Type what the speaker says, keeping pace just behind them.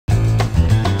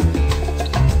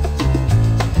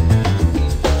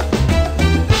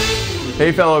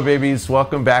Hey fellow babies,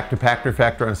 welcome back to Pachter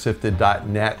Factor on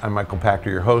SIFTD.net. I'm Michael Pachter,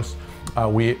 your host.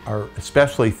 We are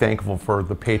especially thankful for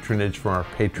the patronage from our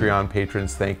Patreon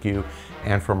patrons, thank you,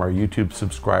 and from our YouTube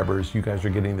subscribers. You guys are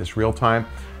getting this real time.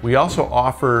 We also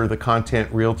offer the content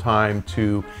real time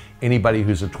to anybody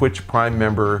who's a Twitch Prime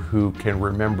member who can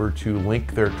remember to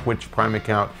link their Twitch Prime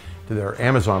account to their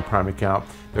Amazon Prime account.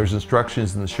 There's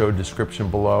instructions in the show description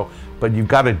below, but you've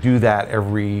got to do that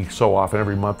every so often,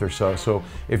 every month or so. So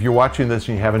if you're watching this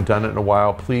and you haven't done it in a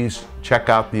while, please check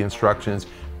out the instructions.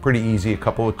 Pretty easy, a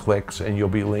couple of clicks and you'll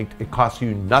be linked. It costs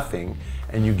you nothing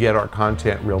and you get our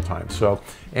content real time. So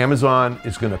Amazon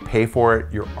is going to pay for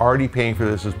it. You're already paying for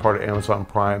this as part of Amazon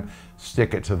Prime.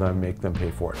 Stick it to them, make them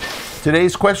pay for it.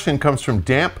 Today's question comes from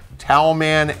Damp,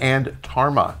 Towelman, and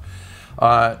Tarma.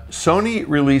 Sony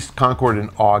released Concord in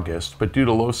August, but due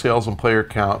to low sales and player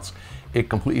counts, it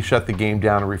completely shut the game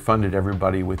down and refunded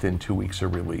everybody within 2 weeks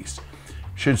of release.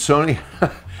 Should Sony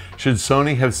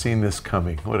have seen this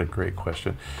coming? What a great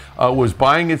question. Was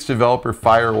buying its developer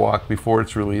Firewalk before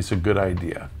its release a good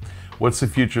idea? What's the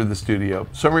future of the studio?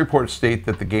 Some reports state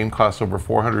that the game costs over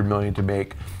 $400 million to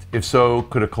make. If so,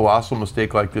 could a colossal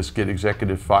mistake like this get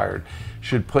executives fired?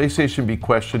 Should PlayStation be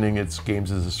questioning its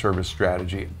games as a service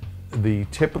strategy? The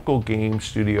typical game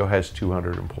studio has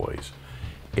 200 employees.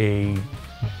 A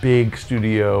big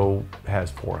studio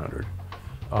has 400.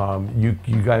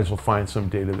 You guys will find some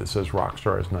data that says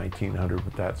Rockstar is 1,900,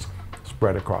 but that's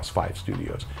spread across 5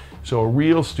 studios. So a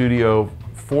real studio,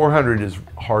 400 is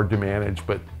hard to manage,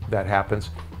 but that happens.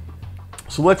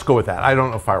 So let's go with that. I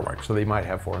don't know Firewalk, so they might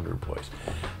have 400 employees.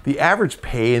 The average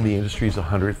pay in the industry is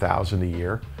 $100,000 a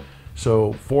year.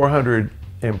 So 400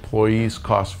 employees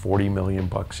cost $40 million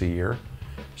a year.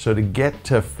 So to get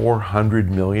to 400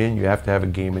 million, you have to have a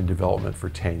game in development for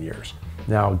 10 years.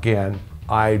 Now again,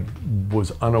 I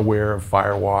was unaware of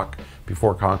Firewalk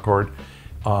before Concord,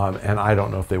 and I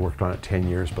don't know if they worked on it 10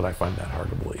 years, but I find that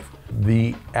hard to believe.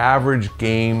 The average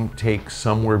game takes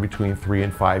somewhere between 3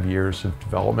 and 5 years of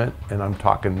development, and I'm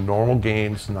talking normal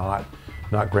games, not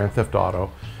Grand Theft Auto.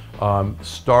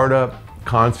 Startup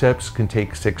concepts can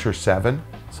take 6 or 7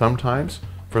 sometimes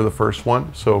for the first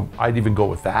one, so I'd even go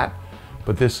with that.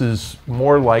 But this is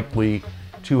more likely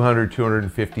 200,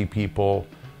 250 people,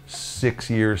 6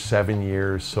 years, 7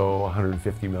 years, so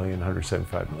 150 million,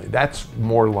 175 million. That's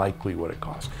more likely what it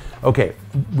costs. Okay,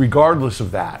 regardless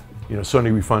of that, you know,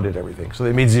 Sony refunded everything, so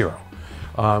they made zero.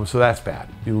 So that's bad,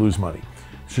 you lose money.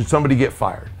 Should somebody get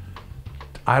fired?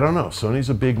 I don't know, Sony's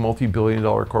a big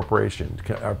multi-billion-dollar corporation.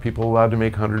 Are people allowed to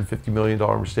make $150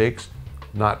 million mistakes?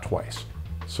 Not twice.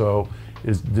 So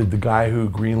did the guy who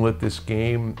greenlit this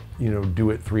game, you know,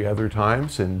 do it 3 other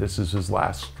times and this is his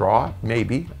last straw?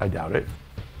 Maybe, I doubt it.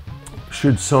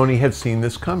 Should Sony have seen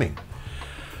this coming?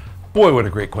 Boy, what a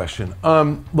great question.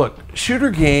 Look,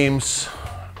 shooter games,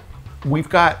 we've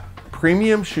got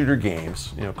premium shooter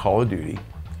games, you know, Call of Duty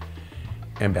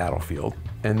and Battlefield,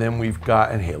 and then we've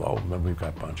got, and Halo, and then we've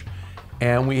got a bunch.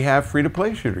 And we have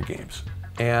free-to-play shooter games.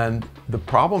 And the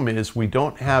problem is we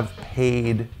don't have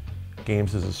paid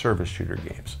games as a service shooter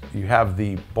games. You have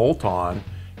the bolt-on,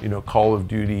 you know, Call of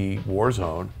Duty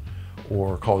Warzone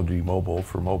or Call of Duty Mobile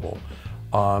for mobile.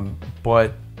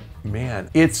 But man,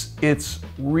 it's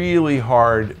really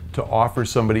hard to offer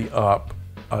somebody up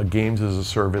a games as a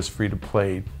service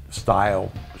free-to-play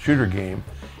style shooter game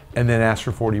and then ask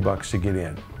for $40 to get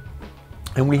in.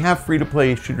 And we have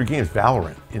free-to-play shooter games,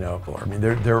 Valorant, you know, I mean,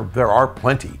 there are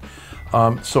plenty.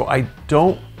 So I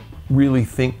don't really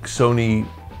think Sony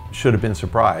should have been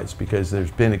surprised because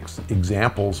there's been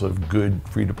examples of good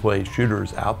free-to-play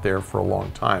shooters out there for a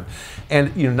long time.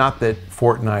 And you know, not that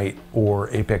Fortnite or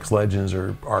Apex Legends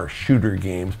are shooter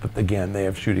games, but again, they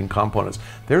have shooting components.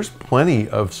 There's plenty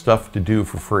of stuff to do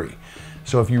for free.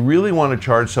 So if you really want to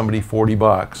charge somebody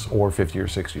 $40 or 50 or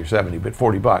 60 or 70, but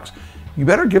 $40, you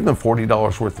better give them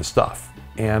 $40 worth of stuff.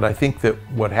 And I think that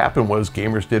what happened was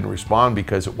gamers didn't respond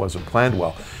because it wasn't planned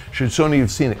well. Should Sony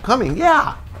have seen it coming?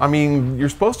 Yeah. I mean, you're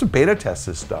supposed to beta test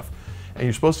this stuff. And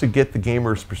you're supposed to get the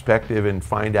gamer's perspective and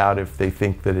find out if they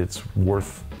think that it's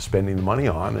worth spending the money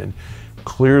on. And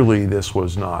clearly this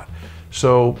was not.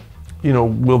 So, you know,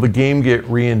 will the game get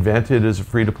reinvented as a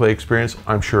free-to-play experience?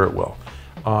 I'm sure it will.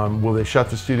 Will they shut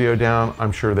the studio down?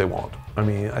 I'm sure they won't. I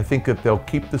mean, I think that they'll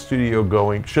keep the studio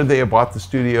going. Should they have bought the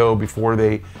studio before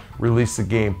they released the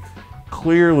game?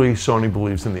 Clearly, Sony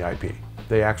believes in the IP.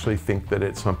 They actually think that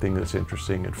it's something that's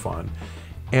interesting and fun.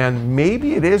 And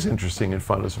maybe it is interesting and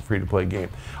fun as a free-to-play game.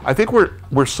 I think where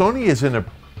Sony is in a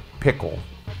pickle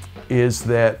is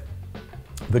that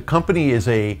the company is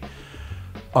a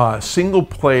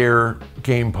single-player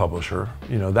game publisher.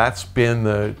 You know, that's been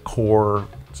the core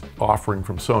offering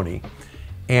from Sony,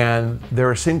 and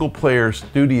they're a single player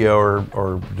studio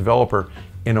or developer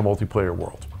in a multiplayer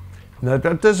world. Now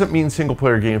that doesn't mean single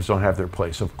player games don't have their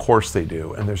place. Of course they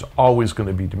do, and there's always going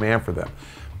to be demand for them.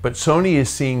 But Sony is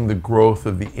seeing the growth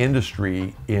of the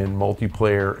industry in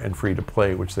multiplayer and free to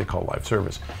play, which they call live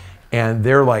service. And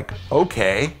they're like,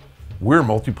 okay, we're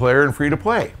multiplayer and free to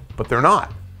play, but they're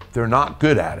not. They're not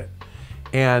good at it.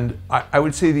 And I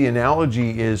would say the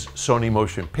analogy is Sony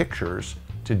Motion Pictures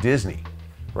to Disney,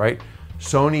 right?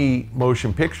 Sony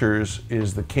Motion Pictures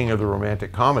is the king of the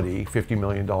romantic comedy, $50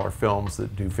 million films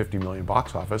that do 50 million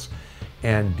box office.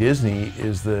 And Disney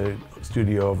is the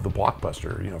studio of the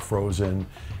blockbuster, you know, Frozen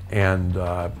and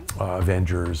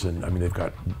Avengers. And I mean, they've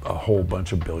got a whole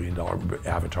bunch of billion-dollar,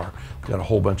 Avatar, they've got a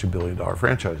whole bunch of billion-dollar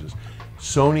franchises.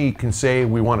 Sony can say,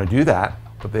 we want to do that,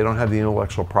 but they don't have the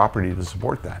intellectual property to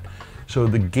support that. So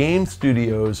the game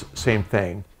studios, same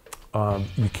thing.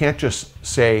 You can't just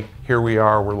say, here we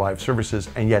are, we're live services,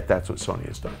 and yet that's what Sony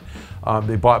has done.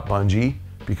 They bought Bungie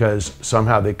because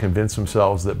somehow they convinced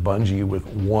themselves that Bungie, with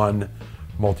one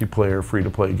multiplayer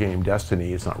free-to-play game,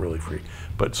 Destiny, it's not really free,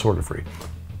 but sort of free,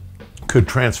 could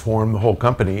transform the whole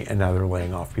company, and now they're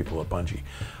laying off people at Bungie.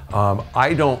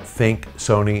 I don't think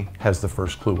Sony has the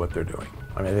first clue what they're doing.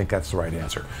 I mean, I think that's the right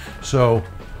answer. So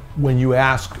when you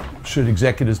ask, should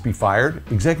executives be fired?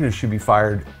 Executives should be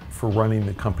fired for running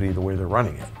the company the way they're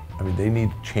running it. I mean, they need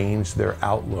to change their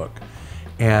outlook.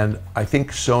 And I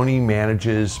think Sony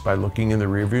manages by looking in the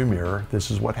rearview mirror. This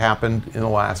is what happened in the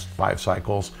last 5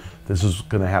 cycles. This is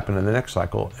going to happen in the next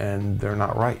cycle, and they're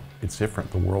not right. It's different.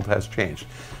 The world has changed.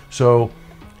 So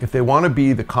if they want to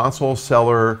be the console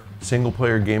seller, single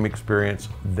player game experience,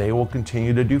 they will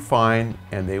continue to do fine,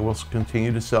 and they will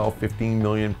continue to sell 15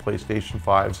 million PlayStation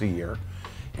 5s a year,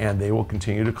 and they will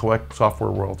continue to collect software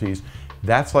royalties.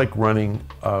 That's like running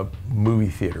a movie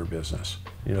theater business.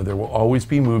 You know, there will always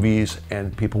be movies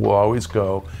and people will always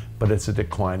go, but it's a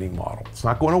declining model. It's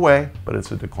not going away, but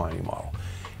it's a declining model.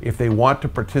 If they want to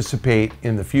participate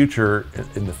in the future,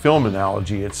 in the film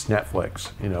analogy, it's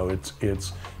Netflix. You know,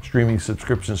 it's streaming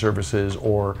subscription services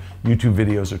or YouTube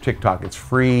videos or TikTok. It's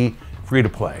free to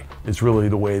play. It's really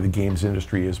the way the games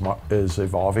industry is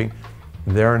evolving.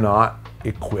 They're not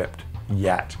equipped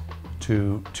yet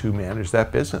to manage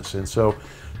that business. And so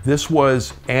this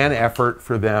was an effort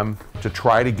for them to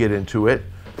try to get into it.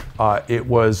 It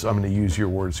was, I'm going to use your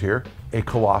words here, a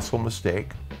colossal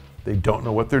mistake. They don't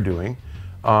know what they're doing.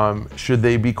 Should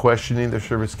they be questioning their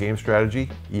service game strategy?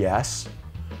 Yes.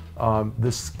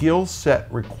 The skill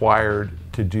set required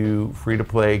to do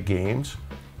free-to-play games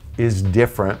is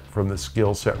different from the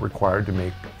skill set required to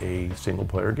make a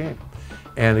single-player game.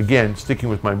 And again, sticking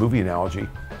with my movie analogy,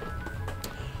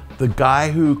 the guy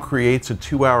who creates a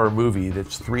 2-hour movie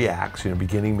that's 3 acts, you know,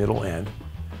 beginning, middle, end,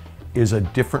 is a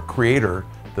different creator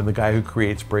than the guy who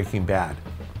creates Breaking Bad,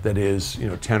 that is, you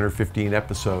know, 10 or 15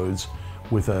 episodes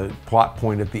with a plot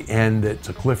point at the end that's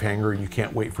a cliffhanger and you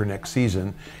can't wait for next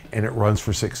season, and it runs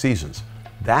for 6 seasons.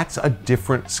 That's a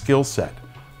different skill set.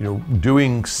 You know,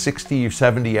 doing 60 or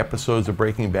 70 episodes of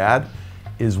Breaking Bad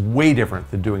is way different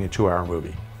than doing a 2-hour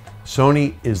movie.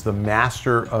 Sony is the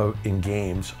master in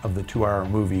games of the 2-hour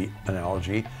movie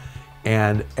analogy,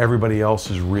 and everybody else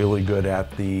is really good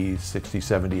at the 60,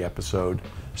 70 episode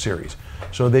series.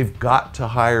 So they've got to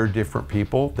hire different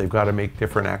people. They've got to make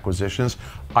different acquisitions.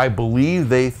 I believe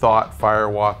they thought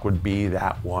Firewalk would be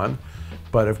that one,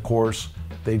 but of course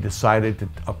they decided to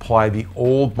apply the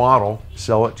old model,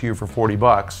 sell it to you for 40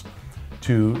 bucks,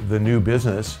 to the new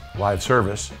business, live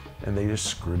service, and they just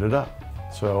screwed it up.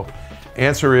 So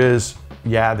answer is,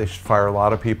 yeah, they should fire a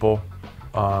lot of people.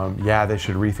 Yeah, they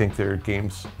should rethink their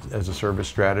games as a service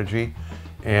strategy.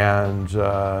 And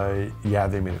yeah,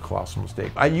 they made a colossal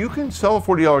mistake. You can sell a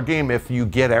 $40 game if you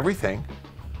get everything.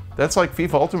 That's like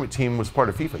FIFA Ultimate Team was part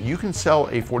of FIFA. You can sell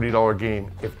a $40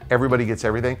 game if everybody gets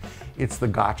everything. It's the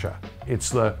gotcha. It's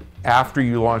the after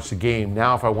you launch the game,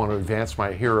 now if I want to advance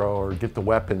my hero or get the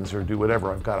weapons or do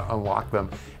whatever, I've got to unlock them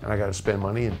and I got to spend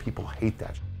money, and people hate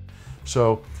that.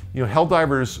 So, you know,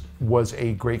 Helldivers was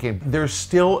a great game. There's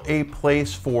still a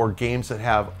place for games that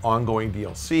have ongoing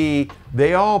DLC.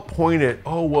 They all point at,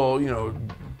 oh, well, you know,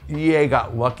 EA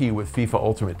got lucky with FIFA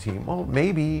Ultimate Team. Well,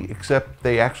 maybe, except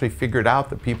they actually figured out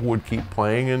that people would keep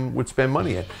playing and would spend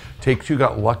money. Take-Two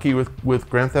got lucky with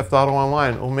Grand Theft Auto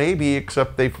Online. Well, maybe,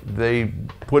 except they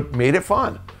made it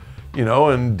fun, you know.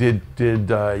 And did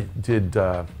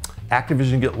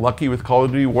Activision get lucky with Call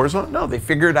of Duty Warzone? No, they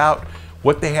figured out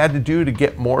what they had to do to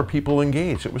get more people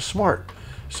engaged. It was smart.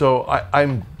 So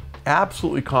I'm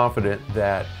absolutely confident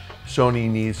that Sony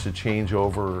needs to change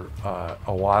over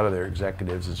a lot of their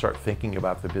executives and start thinking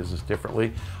about the business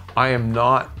differently. I am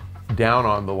not down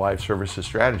on the live services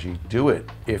strategy. Do it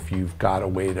if you've got a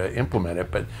way to implement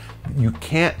it, but you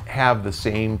can't have the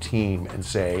same team and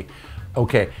say,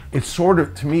 okay, it's sort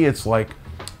of, to me, it's like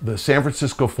the San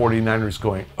Francisco 49ers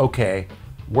going, okay,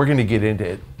 we're going to get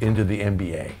into the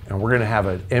NBA, and we're going to have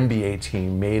an NBA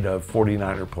team made of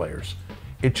 49er players.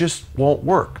 It just won't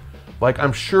work. Like,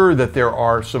 I'm sure that there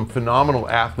are some phenomenal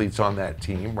athletes on that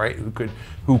team, right,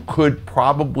 who could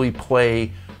probably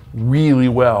play really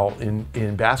well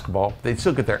in basketball. They'd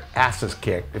still get their asses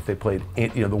kicked if they played,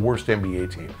 you know, the worst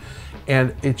NBA team.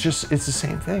 And it's the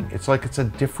same thing. It's like it's a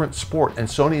different sport, and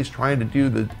Sony is trying to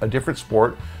do a different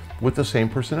sport with the same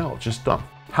personnel. It's just dumb.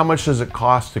 How much does it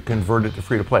cost to convert it to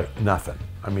free to play? Nothing.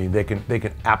 I mean, they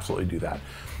can absolutely do that.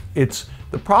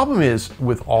 The problem is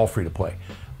with all free to play,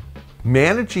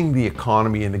 managing the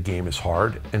economy in the game is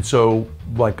hard. And so,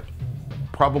 like,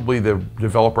 probably the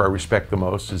developer I respect the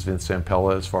most is Vince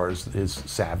Zampella as far as his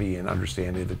savvy and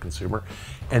understanding of the consumer.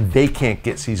 And they can't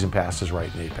get season passes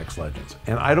right in Apex Legends.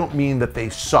 And I don't mean that they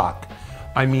suck.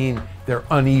 I mean, they're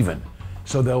uneven.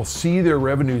 So they'll see their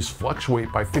revenues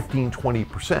fluctuate by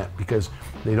 15–20% because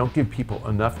they don't give people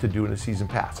enough to do in a season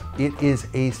pass. It is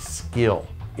a skill.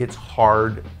 It's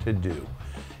hard to do.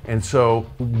 And so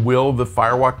will the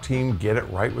Firewalk team get it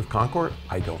right with Concord?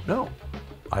 I don't know.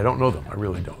 I don't know them, I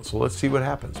really don't. So let's see what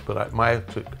happens. But my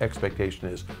expectation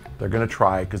is they're gonna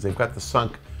try, because they've got the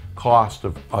sunk cost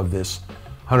of this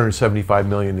 175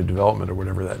 million in development, or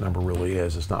whatever that number really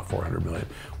is. It's not 400 million.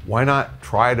 Why not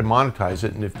try to monetize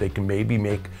it? And if they can maybe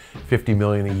make 50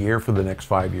 million a year for the next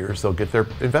 5 years, they'll get their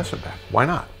investment back. Why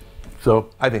not?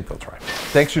 So I think they'll try.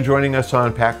 Thanks for joining us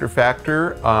on Pachter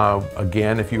Factor.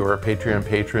 Again, if you are a Patreon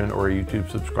patron or a YouTube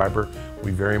subscriber,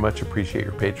 we very much appreciate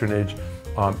your patronage.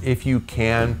 If you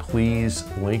can, please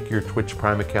link your Twitch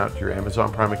Prime account to your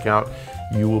Amazon Prime account.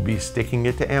 You will be sticking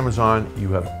it to Amazon.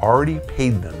 You have already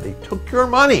paid them. They took your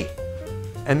money,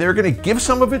 and they're going to give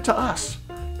some of it to us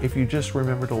if you just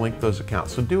remember to link those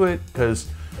accounts. So do it,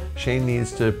 because Shane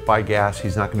needs to buy gas.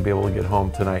 He's not going to be able to get home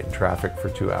tonight in traffic for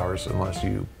 2 hours unless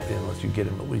you get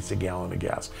him at least a gallon of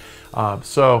gas.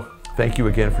 So thank you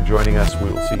again for joining us.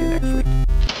 We will see you next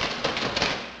week.